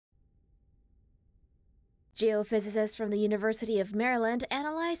Geophysicists from the University of Maryland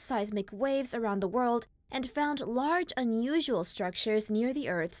analyzed seismic waves around the world and found large, unusual structures near the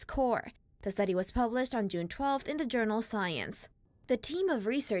Earth's core. The study was published on June 12 in the journal Science. The team of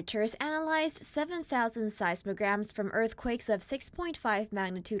researchers analyzed 7,000 seismograms from earthquakes of 6.5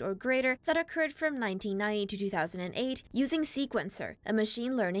 magnitude or greater that occurred from 1990 to 2008 using Sequencer, a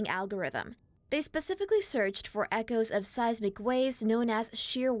machine learning algorithm. They specifically searched for echoes of seismic waves known as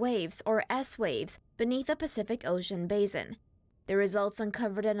shear waves or S waves beneath the Pacific Ocean Basin. The results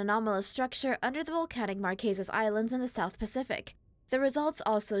uncovered an anomalous structure under the volcanic Marquesas Islands in the South Pacific. The results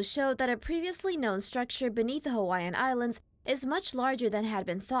also showed that a previously known structure beneath the Hawaiian Islands is much larger than had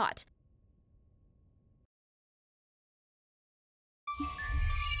been thought,